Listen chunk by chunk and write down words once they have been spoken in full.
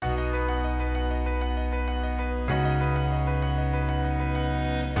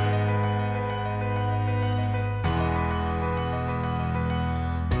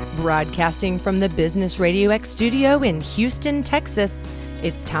Broadcasting from the Business RadioX studio in Houston, Texas,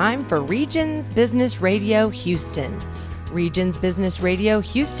 it's time for Regions Business Radio Houston. Regions Business Radio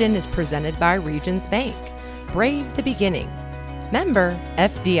Houston is presented by Regions Bank. Brave the beginning. Member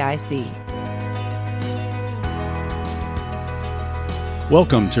FDIC.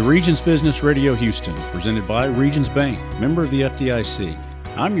 Welcome to Regions Business Radio Houston, presented by Regions Bank, member of the FDIC.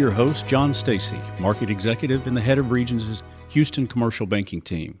 I'm your host, John Stacy, Market Executive and the head of Regions' Houston Commercial Banking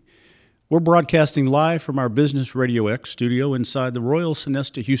team. We're broadcasting live from our Business RadioX studio inside the Royal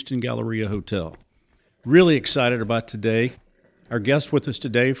Sonesta Houston Galleria Hotel. Really excited about today. Our guest with us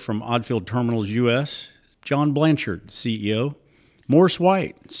today from Odfjell Terminals US, John Blanchard, CEO, Morris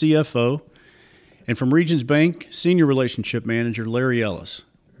White, CFO, and from Regions Bank, Senior Relationship Manager Larry Ellis.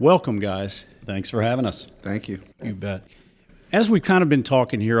 Welcome, guys. Thanks for having us. Thank you. You bet. As we've kind of been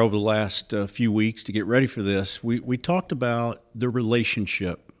talking here over the last few weeks to get ready for this, we talked about the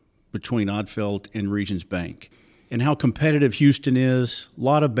relationship between Odfjell and Regions Bank and how competitive Houston is. A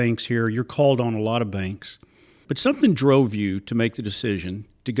lot of banks here. You're called on a lot of banks. But something drove you to make the decision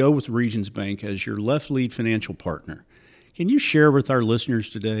to go with Regions Bank as your left lead financial partner. Can you share with our listeners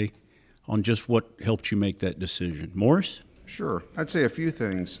today on just what helped you make that decision? Morris? Sure. I'd say a few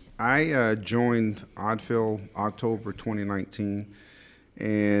things. I joined Odfjell October 2019,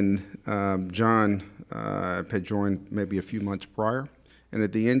 and John had joined maybe a few months prior. And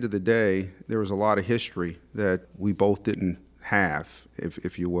at the end of the day, there was a lot of history that we both didn't have,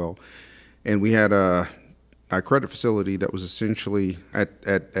 if you will. And we had a credit facility that was essentially at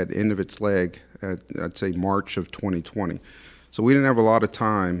the end of its leg at, I'd say, March of 2020. So we didn't have a lot of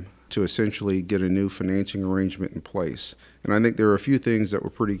time to essentially get a new financing arrangement in place. And I think there are a few things that were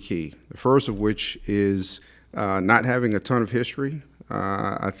pretty key. The first of which is not having a ton of history.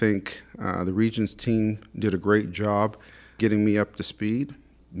 I think the Regions team did a great job getting me up to speed,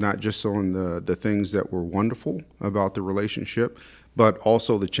 not just on the things that were wonderful about the relationship, but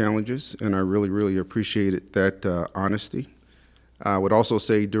also the challenges, and I really, really appreciated that honesty. I would also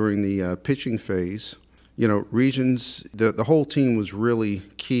say during the pitching phase, you know, Regions, the whole team was really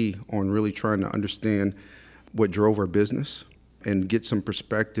key on really trying to understand what drove our business and get some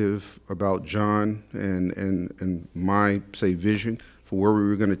perspective about John and my, say, vision for where we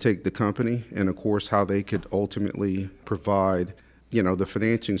were going to take the company, and of course how they could ultimately provide, you know, the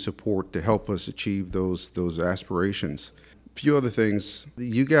financing support to help us achieve those aspirations. A few other things.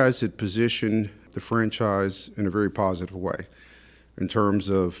 You guys had positioned the franchise in a very positive way in terms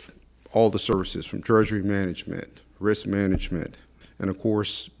of all the services from treasury management, risk management, and of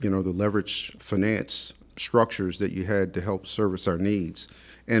course, you know, the leverage finance structures that you had to help service our needs.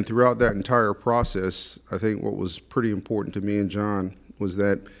 And throughout that entire process, I think what was pretty important to me and John was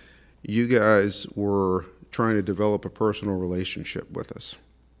that you guys were trying to develop a personal relationship with us,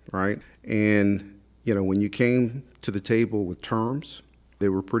 right? And, you know, when you came to the table with terms, they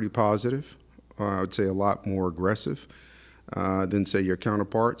were pretty positive. I would say a lot more aggressive than, say, your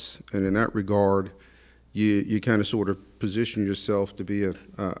counterparts. And in that regard, you kind of sort of position yourself to be a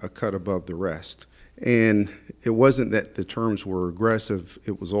cut above the rest. And it wasn't that the terms were aggressive,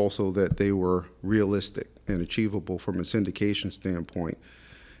 it was also that they were realistic and achievable from a syndication standpoint.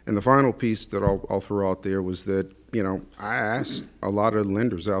 And the final piece that I'll throw out there was that, you know, I asked a lot of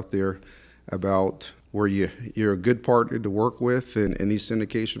lenders out there about where you're a good partner to work with in these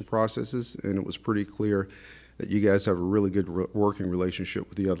syndication processes, and it was pretty clear that you guys have a really good working relationship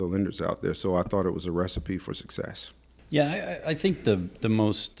with the other lenders out there. So I thought it was a recipe for success. Yeah, I think the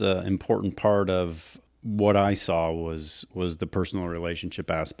most important part of what I saw was the personal relationship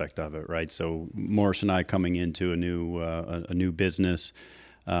aspect of it, right? So Morris and I coming into a new business,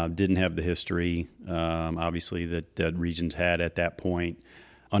 didn't have the history, obviously, that Regions had at that point,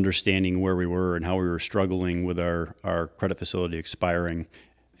 understanding where we were and how we were struggling with our credit facility expiring,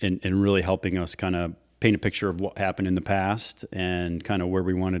 and really helping us kind of paint a picture of what happened in the past and kind of where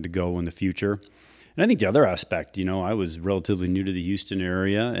we wanted to go in the future. And I think the other aspect, you know, I was relatively new to the Houston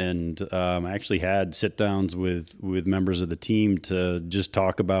area, and I actually had sit-downs with members of the team to just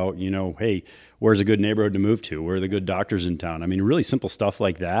talk about, you know, hey, where's a good neighborhood to move to? Where are the good doctors in town? I mean, really simple stuff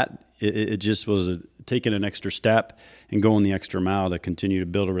like that. It just was taking an extra step and going the extra mile to continue to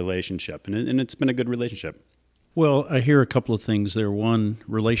build a relationship. And it's been a good relationship. Well, I hear a couple of things there. One,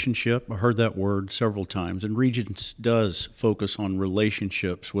 relationship. I heard that word several times, and Regions does focus on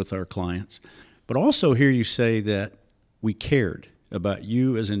relationships with our clients. But also hear you say that we cared about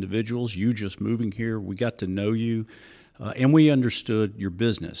you as individuals, you just moving here. We got to know you, and we understood your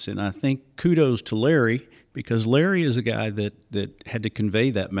business. And I think kudos to Larry, because Larry is a guy that had to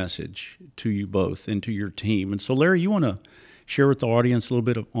convey that message to you both and to your team. And so, Larry, you want to share with the audience a little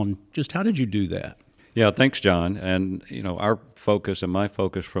bit on just how did you do that? Yeah, thanks, John. And, our focus and my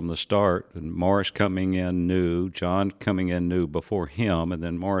focus from the start, and Morris coming in new, John coming in new before him, and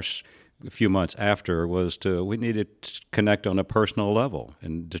then Morris a few months after, we needed to connect on a personal level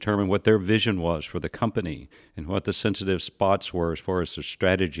and determine what their vision was for the company and what the sensitive spots were as far as their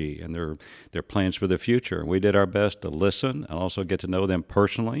strategy and their plans for the future. And we did our best to listen and also get to know them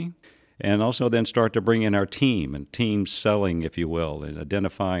personally, and also then start to bring in our team and team selling, if you will, and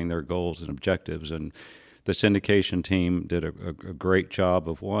identifying their goals and objectives. And the syndication team did a great job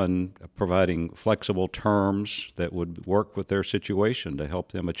of, one, providing flexible terms that would work with their situation to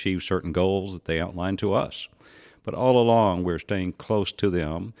help them achieve certain goals that they outlined to us. But all along, we're staying close to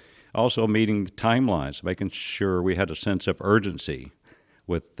them, also meeting the timelines, making sure we had a sense of urgency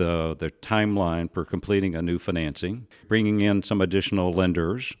with the timeline for completing a new financing, bringing in some additional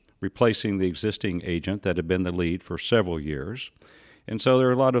lenders, replacing the existing agent that had been the lead for several years. And so there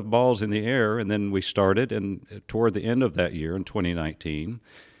are a lot of balls in the air, and then we started, and toward the end of that year in 2019,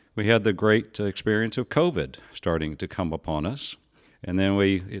 we had the great experience of COVID starting to come upon us. And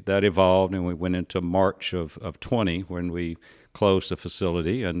then that evolved, and we went into March of 20 when we closed the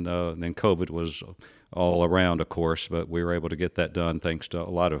facility, and then COVID was all around, of course, but we were able to get that done thanks to a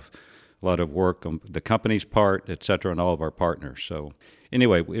lot of work on the company's part, et cetera, and all of our partners. So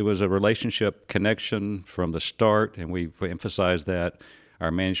anyway, it was a relationship connection from the start, and we emphasized that.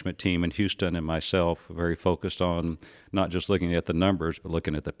 Our management team in Houston and myself are very focused on not just looking at the numbers, but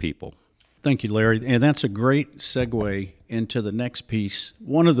looking at the people. Thank you, Larry. And that's a great segue into the next piece.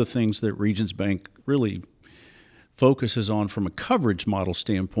 One of the things that Regions Bank really focuses on from a coverage model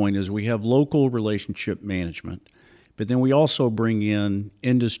standpoint is we have local relationship management, but then we also bring in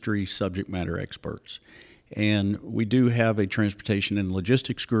industry subject matter experts. And we do have a transportation and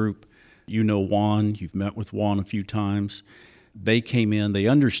logistics group. You know Juan, you've met with Juan a few times. They came in, they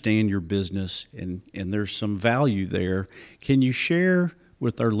understand your business, and there's some value there. Can you share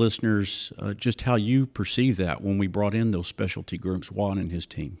with our listeners just how you perceive that when we brought in those specialty groups, Juan and his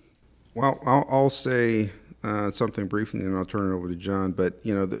team? Well, I'll say something briefly, and I'll turn it over to John. But,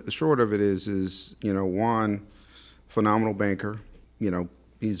 the short of it is Juan, phenomenal banker.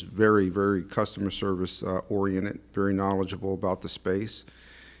 He's very, very customer service oriented, very knowledgeable about the space.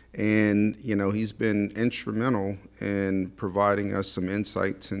 And, he's been instrumental in providing us some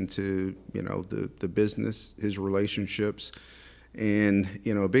insights into, the business, his relationships. And,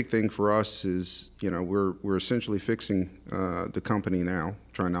 a big thing for us is, we're essentially fixing the company now,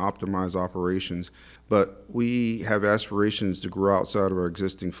 trying to optimize operations. But we have aspirations to grow outside of our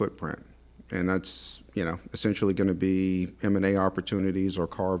existing footprint. And that's, essentially going to be M&A opportunities or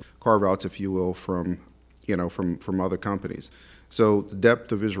carve-outs, if you will, from other companies. So the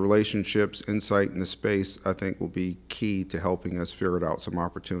depth of his relationships, insight in the space, I think will be key to helping us ferret out some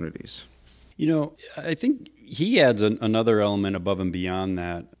opportunities. I think he adds another element above and beyond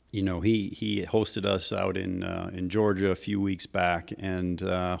that. He hosted us out in Georgia a few weeks back and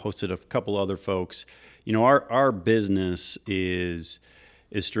hosted a couple other folks. Our business is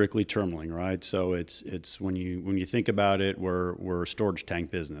strictly terminaling, right? So it's when you think about it, we're a storage tank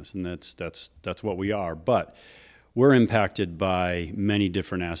business, and that's what we are. But we're impacted by many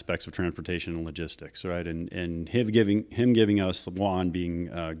different aspects of transportation and logistics, right? And him giving us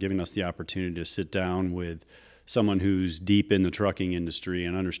giving us the opportunity to sit down with someone who's deep in the trucking industry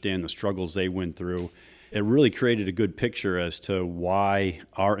and understand the struggles they went through. It really created a good picture as to why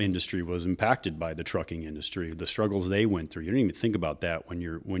our industry was impacted by the trucking industry, the struggles they went through. You don't even think about that when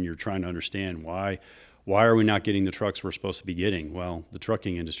you're trying to understand why are we not getting the trucks we're supposed to be getting? Well, the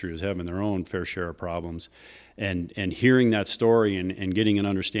trucking industry is having their own fair share of problems. And hearing that story and getting an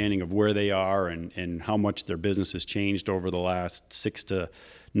understanding of where they are and how much their business has changed over the last 6 to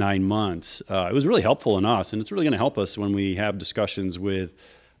 9 months, it was really helpful in us. And it's really going to help us when we have discussions with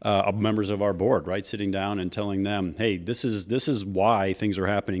members of our board, right? Sitting down and telling them, hey, this is why things are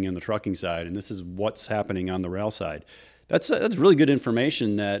happening in the trucking side, and this is what's happening on the rail side. That's really good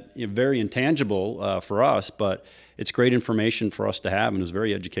information that very intangible for us, but it's great information for us to have, and it's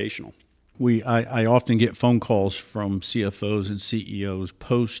very educational. I often get phone calls from CFOs and CEOs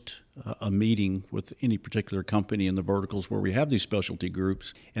post a meeting with any particular company in the verticals where we have these specialty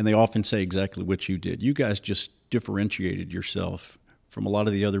groups, and they often say exactly what you did. You guys just differentiated yourself from a lot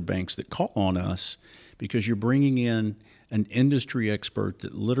of the other banks that call on us because you're bringing in an industry expert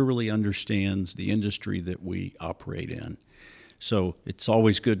that literally understands the industry that we operate in. So it's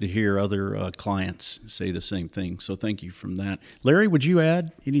always good to hear other clients say the same thing. So thank you from that. Larry, would you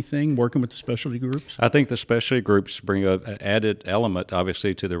add anything working with the specialty groups? I think the specialty groups bring an added element,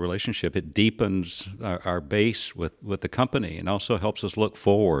 obviously, to the relationship. It deepens our base with the company and also helps us look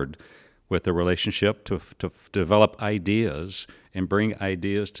forward with the relationship to develop ideas and bring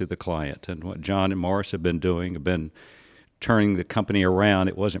ideas to the client. And what John and Morris have been doing, have been turning the company around.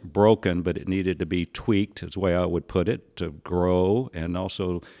 It wasn't broken, but it needed to be tweaked, is the way I would put it, to grow and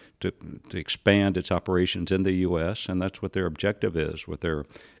also to expand its operations in the U.S., and that's what their objective is with their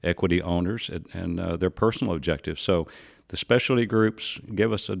equity owners and their personal objectives. So the specialty groups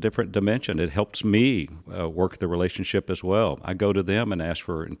give us a different dimension. It helps me work the relationship as well. I go to them and ask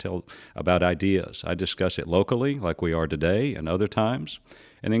for and tell about ideas. I discuss it locally, like we are today and other times,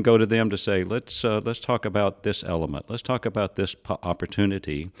 and then go to them to say, let's talk about this element. Let's talk about this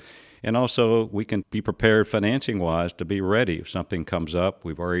opportunity. And also, we can be prepared financing-wise to be ready if something comes up.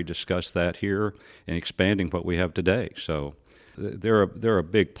 We've already discussed that here in expanding what we have today. So they're a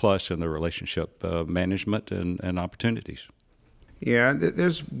big plus in the relationship management and opportunities. Yeah,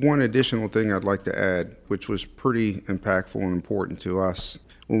 there's one additional thing I'd like to add, which was pretty impactful and important to us.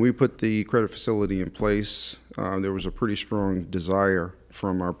 When we put the credit facility in place, there was a pretty strong desire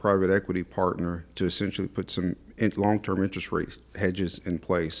from our private equity partner to essentially put some long-term interest rate hedges in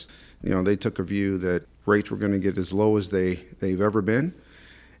place. They took a view that rates were going to get as low as they've ever been.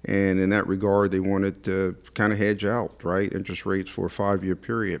 And in that regard, they wanted to kind of hedge out, right, interest rates for a 5-year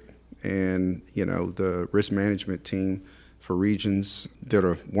period. And, the risk management team for Regions did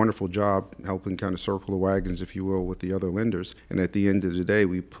a wonderful job helping kind of circle the wagons, if you will, with the other lenders. And at the end of the day,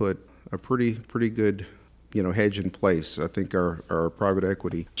 we put a pretty good hedge in place. I think our private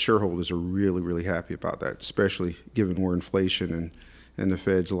equity shareholders are really, really happy about that, especially given where inflation and the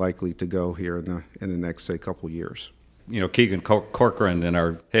Fed's likely to go here in the next, say, couple years. Keegan Corcoran in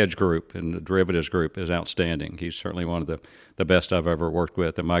our hedge group and the derivatives group is outstanding. He's certainly one of the best I've ever worked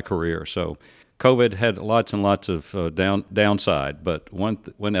with in my career. So COVID had lots and lots of downside, but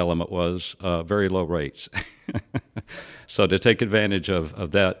one element was very low rates. So to take advantage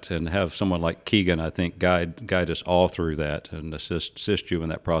of that and have someone like Keegan, I think, guide us all through that and assist you in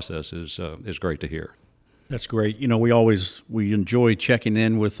that process is great to hear. That's great. We enjoy checking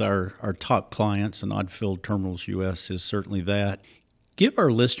in with our top clients, and Odfjell Terminals US is certainly that. Give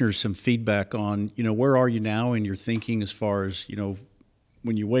our listeners some feedback on, where are you now in your thinking as far as,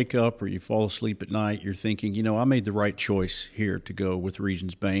 when you wake up or you fall asleep at night, you're thinking, I made the right choice here to go with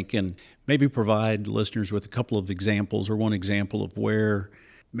Regions Bank, and maybe provide listeners with a couple of examples or one example of where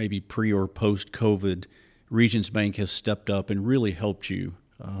maybe pre or post-COVID Regions Bank has stepped up and really helped you.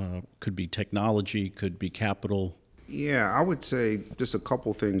 Could be technology, could be capital. Yeah, I would say just a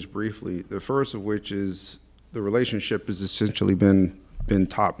couple things briefly. The first of which is the relationship has essentially been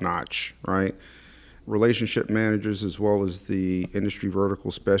top-notch, right? Relationship managers as well as the industry vertical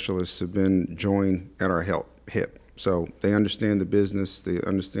specialists have been joined at our hip. So they understand the business, they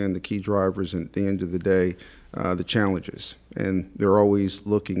understand the key drivers, and at the end of the day, the challenges. And they're always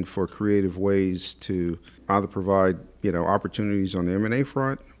looking for creative ways to either provide, opportunities on the M&A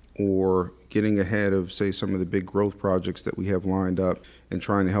front or getting ahead of, say, some of the big growth projects that we have lined up and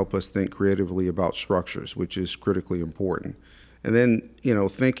trying to help us think creatively about structures, which is critically important. And then,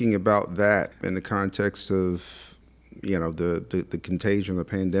 thinking about that in the context of, the contagion, the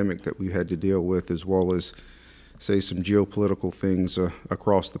pandemic that we had to deal with, as well as, say, some geopolitical things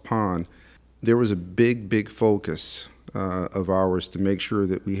across the pond, there was a big focus of ours to make sure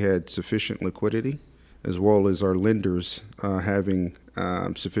that we had sufficient liquidity, as well as our lenders having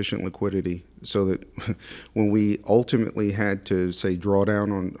sufficient liquidity, so that when we ultimately had to, say, draw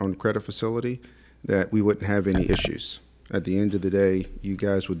down on credit facility, that we wouldn't have any issues. At the end of the day, you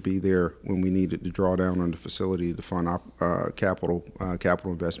guys would be there when we needed to draw down on the facility to fund capital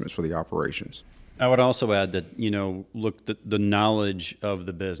investments for the operations. I would also add that, look, the knowledge of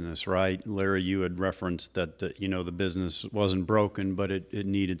the business, right? Larry, you had referenced that, the business wasn't broken, but it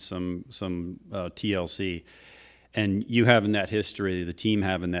needed some TLC. And you having that history, the team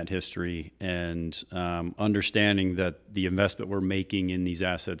having that history, and understanding that the investment we're making in these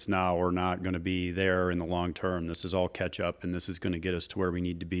assets now are not going to be there in the long term. This is all catch up, and this is going to get us to where we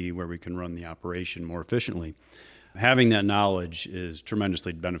need to be, where we can run the operation more efficiently. Having that knowledge is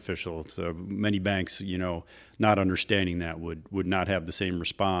tremendously beneficial. So many banks, not understanding that would not have the same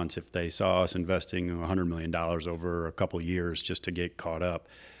response if they saw us investing $100 million over a couple of years just to get caught up.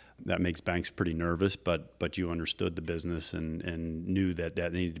 That makes banks pretty nervous, but you understood the business and knew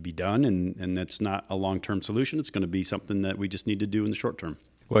that needed to be done, and that's not a long-term solution. It's going to be something that we just need to do in the short term.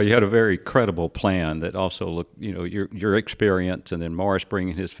 Well, you had a very credible plan that also looked, your experience, and then Morris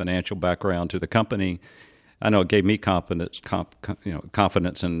bringing his financial background to the company. I know it gave me confidence,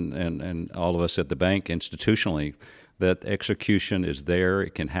 confidence and all of us at the bank institutionally that execution is there.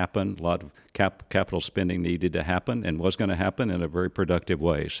 It can happen. A lot of capital spending needed to happen and was going to happen in a very productive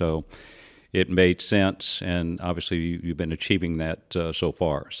way. So it made sense, and obviously you've been achieving that so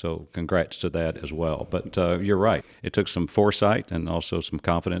far. So congrats to that as well. But you're right. It took some foresight and also some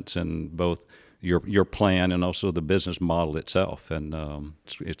confidence in both your plan and also the business model itself. And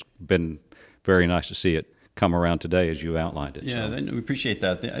it's been very nice to see it come around today as you outlined it. Yeah, so. we appreciate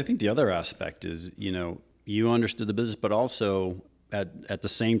that. I think the other aspect is, you understood the business, but also at the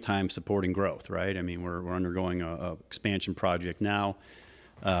same time supporting growth, right? I mean, we're undergoing a expansion project now.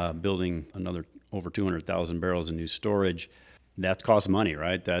 Building another over 200,000 barrels of new storage. That costs money,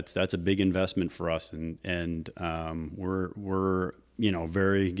 right? That's a big investment for us, and we're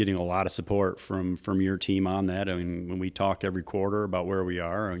very getting a lot of support from your team on that. I mean, when we talk every quarter about where we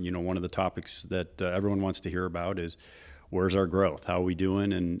are, one of the topics that everyone wants to hear about is where's our growth, how are we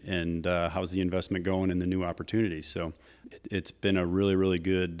doing, and how's the investment going and the new opportunities. So it's been a really, really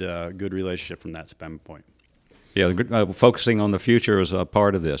good relationship from that standpoint. Yeah, focusing on the future is a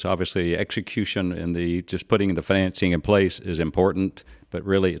part of this. Obviously, execution and just putting the financing in place is important, but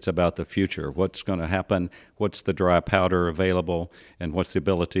really it's about the future. What's going to happen? What's the dry powder available? And what's the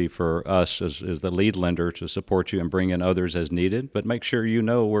ability for us as the lead lender to support you and bring in others as needed? But make sure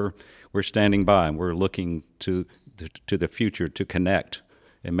we're standing by and we're looking to the future to connect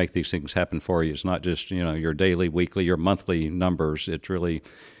and make these things happen for you. It's not just your daily, weekly, your monthly numbers. It's really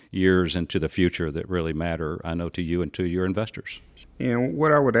years into the future that really matter, I know, to you and to your investors.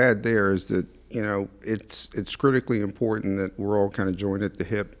 What I would add there is that, it's critically important that we're all kind of joined at the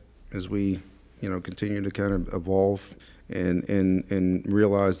hip as we, continue to kind of evolve and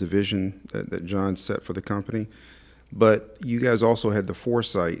realize the vision that John set for the company. But you guys also had the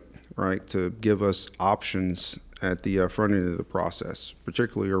foresight, right, to give us options at the front end of the process,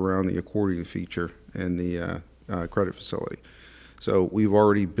 particularly around the accordion feature and the credit facility. So we've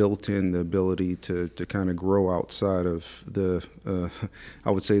already built in the ability to kind of grow outside of the, I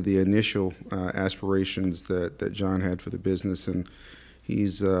would say, the initial aspirations that John had for the business, and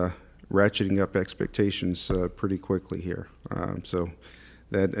he's ratcheting up expectations pretty quickly here. So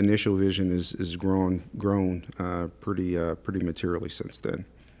that initial vision is grown pretty materially since then,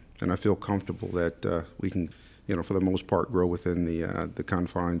 and I feel comfortable that we can, for the most part, grow within the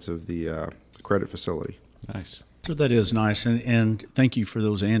confines of the credit facility. Nice. So that is nice, and thank you for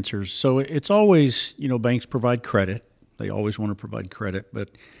those answers. So it's always, banks provide credit. They always want to provide credit, but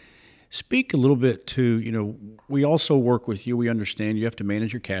speak a little bit to, we also work with you. We understand you have to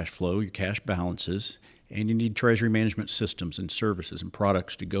manage your cash flow, your cash balances, and you need treasury management systems and services and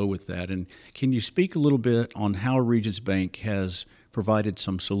products to go with that. And can you speak a little bit on how Regions Bank has provided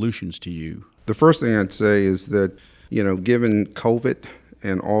some solutions to you? The first thing I'd say is that, given COVID,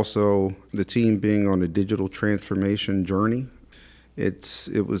 and also the team being on a digital transformation journey,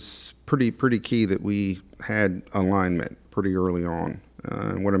 it was pretty key that we had alignment pretty early on.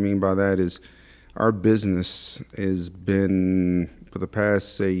 And what I mean by that is our business has been, for the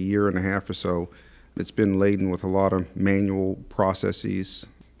past, say, year and a half or so, it's been laden with a lot of manual processes,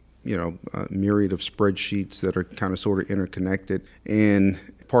 a myriad of spreadsheets that are kind of sort of interconnected. And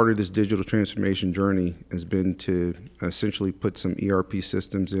part of this digital transformation journey has been to essentially put some ERP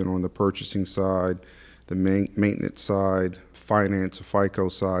systems in on the purchasing side, the maintenance side, finance, FICO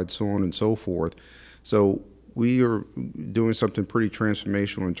side, so on and so forth. So we are doing something pretty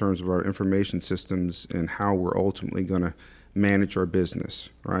transformational in terms of our information systems and how we're ultimately going to manage our business,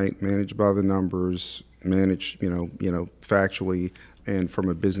 right? Manage by the numbers, manage, factually, and from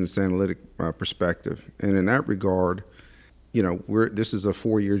a business analytic perspective. And in that regard, this is a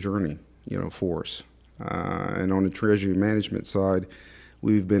 4-year journey, for us. And on the treasury management side,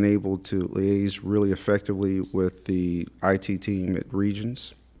 we've been able to liaise really effectively with the IT team at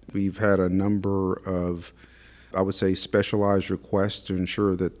Regions. We've had a number of, I would say, specialized requests to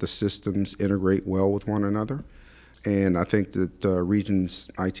ensure that the systems integrate well with one another. And I think that Regions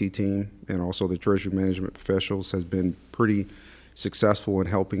IT team and also the treasury management professionals has been pretty successful in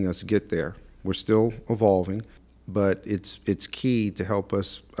helping us get there. We're still evolving, but it's key to help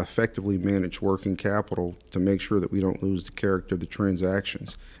us effectively manage working capital to make sure that we don't lose the character of the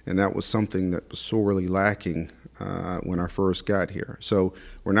transactions. And that was something that was sorely lacking when I first got here. So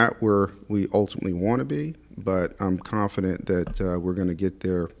we're not where we ultimately want to be, but I'm confident that we're going to get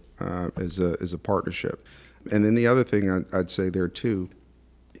there as a partnership. And then the other thing I'd say there too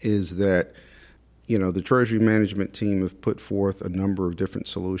is that, the treasury management team have put forth a number of different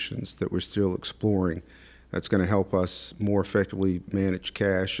solutions that we're still exploring that's going to help us more effectively manage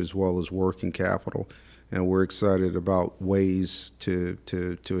cash as well as working capital. And we're excited about ways to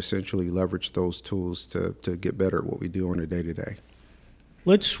essentially leverage those tools to get better at what we do on a day-to-day.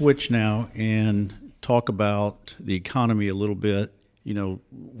 Let's switch now and talk about the economy a little bit.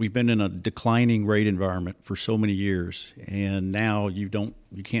 We've been in a declining rate environment for so many years, and now you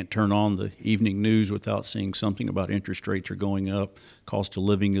can't turn on the evening news without seeing something about interest rates are going up, cost of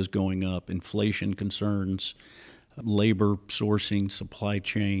living is going up, inflation concerns, labor sourcing, supply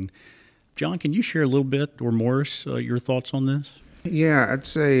chain. John, can you share a little bit, or Morris, your thoughts on this? Yeah, I'd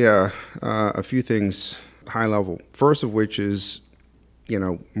say a few things high level. First of which is,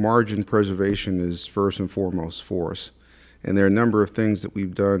 margin preservation is first and foremost for us. And there are a number of things that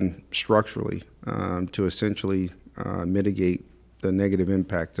we've done structurally to essentially mitigate the negative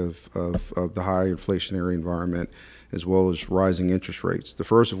impact of the high inflationary environment as well as rising interest rates. The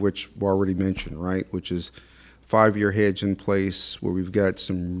first of which we already mentioned, right, which is 5-year hedge in place where we've got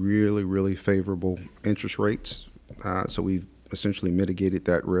some really, really favorable interest rates. So we've essentially mitigated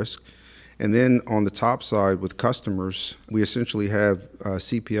that risk. And then on the top side with customers, we essentially have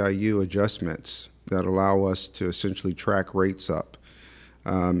CPIU adjustments that allow us to essentially track rates up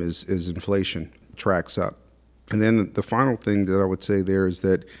as inflation tracks up. And then the final thing that I would say there is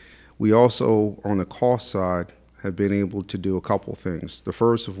that we also, on the cost side, have been able to do a couple things. The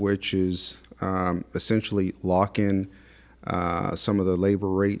first of which is essentially lock in some of the labor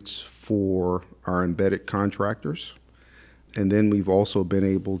rates for our embedded contractors. And then we've also been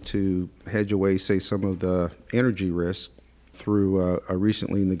able to hedge away, say, some of the energy risk through a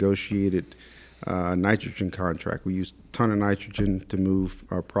recently negotiated nitrogen contract. We use a ton of nitrogen to move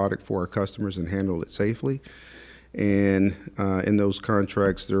our product for our customers and handle it safely. And in those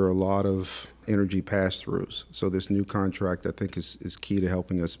contracts, there are a lot of energy pass-throughs. So this new contract, I think, is key to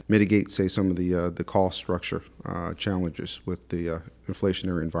helping us mitigate, say, some of the cost structure challenges with the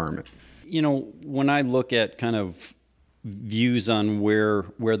inflationary environment. When I look at kind of views on where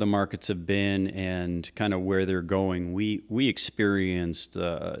the markets have been and kind of where they're going, we experienced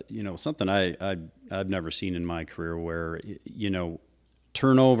something I've never seen in my career, where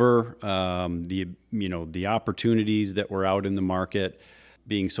turnover, the opportunities that were out in the market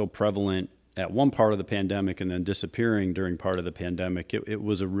being so prevalent at one part of the pandemic and then disappearing during part of the pandemic. It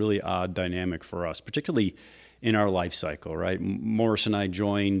was a really odd dynamic for us, particularly in our life cycle, right? Morris and I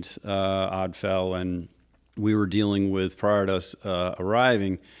joined Odfjell, and we were dealing with, prior to us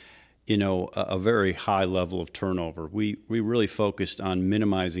arriving, a very high level of turnover. We really focused on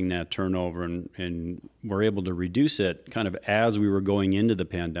minimizing that turnover, and were able to reduce it kind of as we were going into the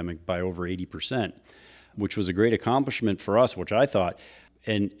pandemic by over 80%, which was a great accomplishment for us, which I thought.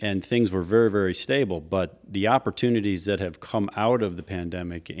 And things were very, very stable. But the opportunities that have come out of the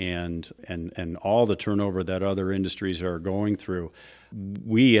pandemic and all the turnover that other industries are going through,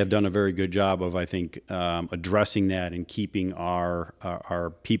 we have done a very good job of, I think, addressing that and keeping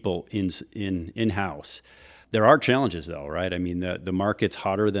our people in-house. There are challenges, though, right? I mean, the market's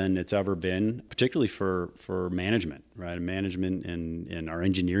hotter than it's ever been, particularly for management, right? Management and our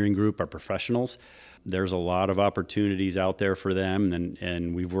engineering group, our professionals. There's a lot of opportunities out there for them,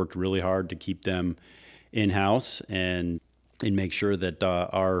 and we've worked really hard to keep them in-house and make sure that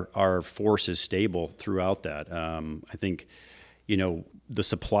our force is stable throughout that. I think, the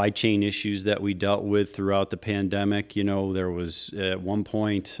supply chain issues that we dealt with throughout the pandemic, there was at one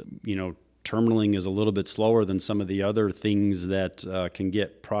point, terminaling is a little bit slower than some of the other things that can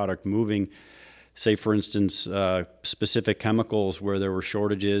get product moving. Say, for instance, specific chemicals where there were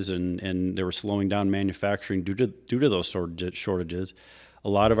shortages and they were slowing down manufacturing due to those shortages. A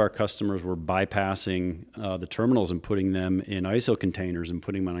lot of our customers were bypassing the terminals and putting them in ISO containers and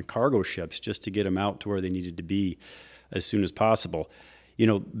putting them on cargo ships just to get them out to where they needed to be as soon as possible.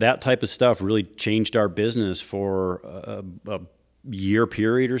 That type of stuff really changed our business for a year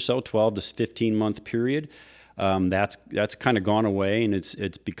period or so, 12 to 15 month period. That's kind of gone away, and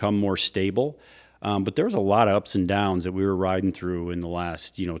it's become more stable. But there was a lot of ups and downs that we were riding through in the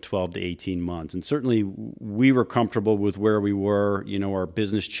last, 12 to 18 months. And certainly we were comfortable with where we were. Our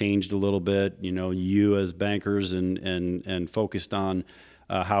business changed a little bit, you as bankers and focused on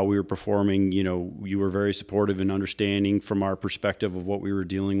how we were performing. You were very supportive and understanding from our perspective of what we were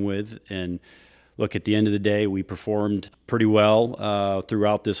dealing with. And look, at the end of the day, we performed pretty well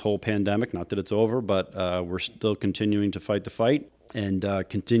throughout this whole pandemic. Not that it's over, but we're still continuing to fight the fight, and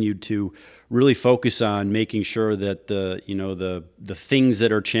continued to really focus on making sure that the things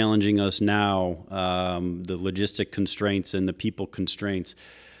that are challenging us now, the logistic constraints and the people constraints,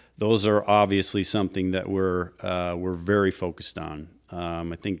 those are obviously something that we're very focused on.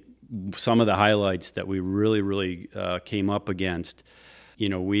 I think some of the highlights that we really came up against,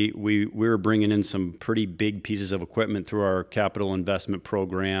 we were bringing in some pretty big pieces of equipment through our capital investment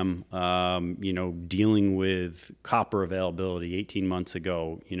program, dealing with copper availability 18 months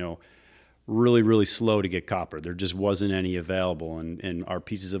ago, really slow to get copper. There just wasn't any available, and our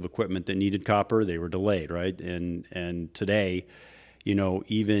pieces of equipment that needed copper, they were delayed, right? And today,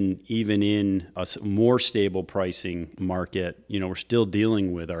 even in a more stable pricing market, we're still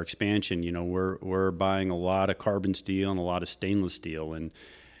dealing with our expansion. We're buying a lot of carbon steel and a lot of stainless steel, and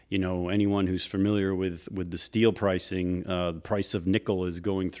anyone who's familiar with the steel pricing, the price of nickel is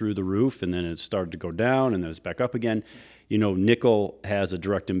going through the roof, and then it started to go down, and then it's back up again. Nickel has a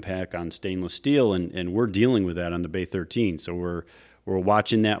direct impact on stainless steel, and we're dealing with that on the Bay 13. So we're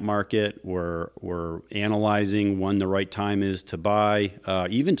watching that market. We're analyzing when the right time is to buy.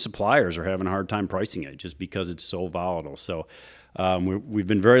 Even suppliers are having a hard time pricing it just because it's so volatile. So we've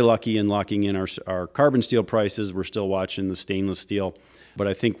been very lucky in locking in our carbon steel prices. We're still watching the stainless steel, but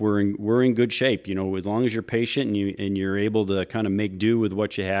I think we're in good shape. As long as you're patient and you're able to kind of make do with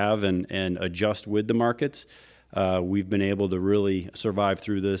what you have and adjust with the markets. We've been able to really survive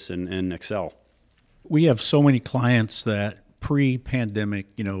through this and excel. We have so many clients that pre-pandemic,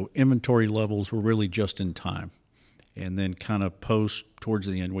 inventory levels were really just in time. And then kind of towards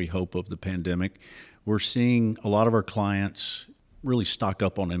the end, we hope, of the pandemic, we're seeing a lot of our clients really stock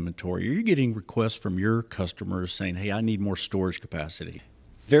up on inventory. Are you getting requests from your customers saying, hey, I need more storage capacity?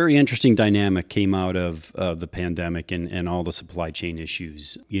 Very interesting dynamic came out of the pandemic and all the supply chain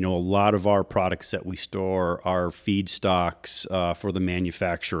issues. A lot of our products that we store are feedstocks for the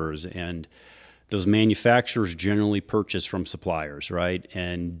manufacturers, and those manufacturers generally purchase from suppliers, right?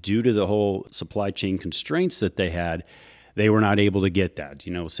 And due to the whole supply chain constraints that they had, they were not able to get that.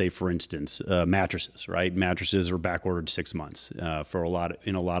 Say for instance, mattresses, right? Mattresses are backordered 6 months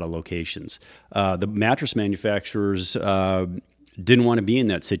in a lot of locations. The mattress manufacturers didn't want to be in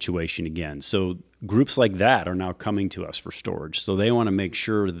that situation again. So groups like that are now coming to us for storage. So they want to make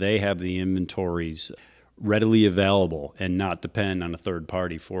sure they have the inventories readily available and not depend on a third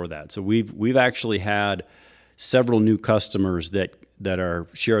party for that. So we've actually had several new customers that are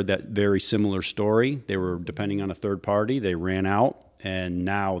shared that very similar story. They were depending on a third party. They ran out, and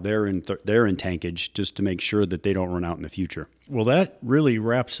now they're in tankage just to make sure that they don't run out in the future. Well, that really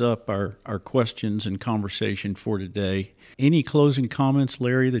wraps up our questions and conversation for today. Any closing comments,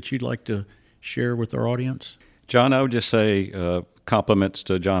 Larry, that you'd like to share with our audience? John, I would just say compliments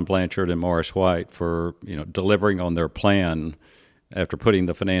to John Blanchard and Morris White for delivering on their plan after putting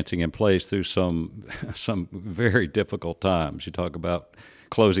the financing in place through some very difficult times. You talk about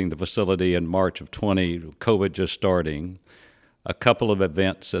closing the facility in March of 20, COVID just starting, a couple of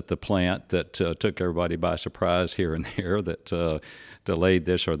events at the plant that took everybody by surprise here and there that delayed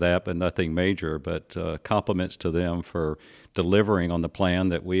this or that, but nothing major. But compliments to them for delivering on the plan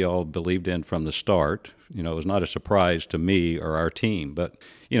that we all believed in from the start. It was not a surprise to me or our team, but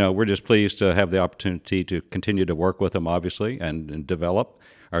we're just pleased to have the opportunity to continue to work with them, obviously, and develop.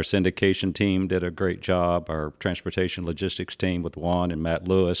 Our syndication team did a great job. Our transportation logistics team with Juan and Matt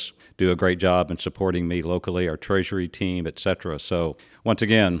Lewis do a great job in supporting me locally, our treasury team, et cetera. So once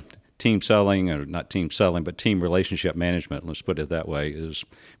again, team selling, or not team selling, but team relationship management, let's put it that way, is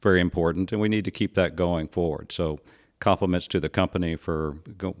very important, and we need to keep that going forward. So compliments to the company for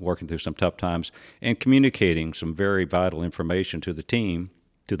working through some tough times and communicating some very vital information to the team,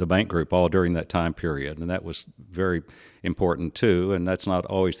 to the bank group, all during that time period. And that was very important too. And that's not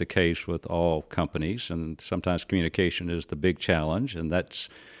always the case with all companies. And sometimes communication is the big challenge. And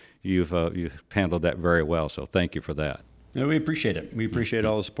you've handled that very well. So thank you for that. Yeah, we appreciate it. We appreciate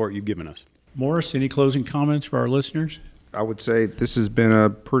all the support you've given us. Morris, any closing comments for our listeners? I would say this has been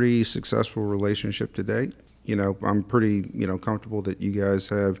a pretty successful relationship to date. I'm pretty, comfortable that you guys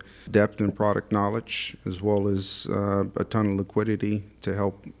have depth in product knowledge as well as a ton of liquidity to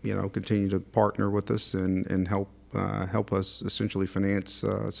help, continue to partner with us and help us essentially finance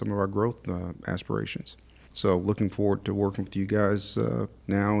some of our growth aspirations. So looking forward to working with you guys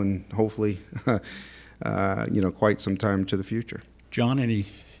now and hopefully, quite some time to the future. John, any?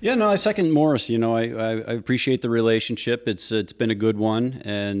 Yeah, no, I second Morris. I appreciate the relationship. It's been a good one,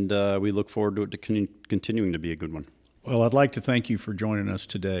 and we look forward to it continuing to be a good one. Well, I'd like to thank you for joining us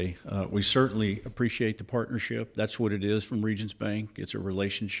today. We certainly appreciate the partnership. That's what it is from Regions Bank. It's a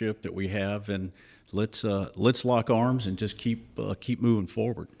relationship that we have, and let's lock arms and just keep moving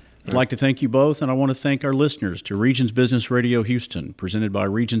forward. I'd like to thank you both, and I want to thank our listeners to Regions Business Radio Houston, presented by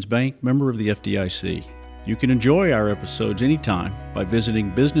Regions Bank, member of the FDIC. You can enjoy our episodes anytime by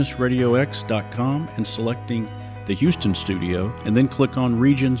visiting businessradiox.com and selecting the Houston studio, and then click on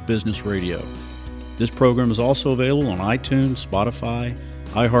Regions Business Radio. This program is also available on iTunes, Spotify,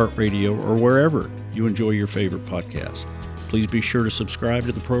 iHeartRadio, or wherever you enjoy your favorite podcasts. Please be sure to subscribe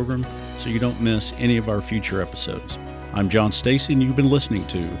to the program so you don't miss any of our future episodes. I'm John Stacy, and you've been listening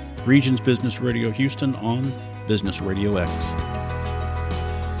to Regions Business Radio Houston on Business RadioX.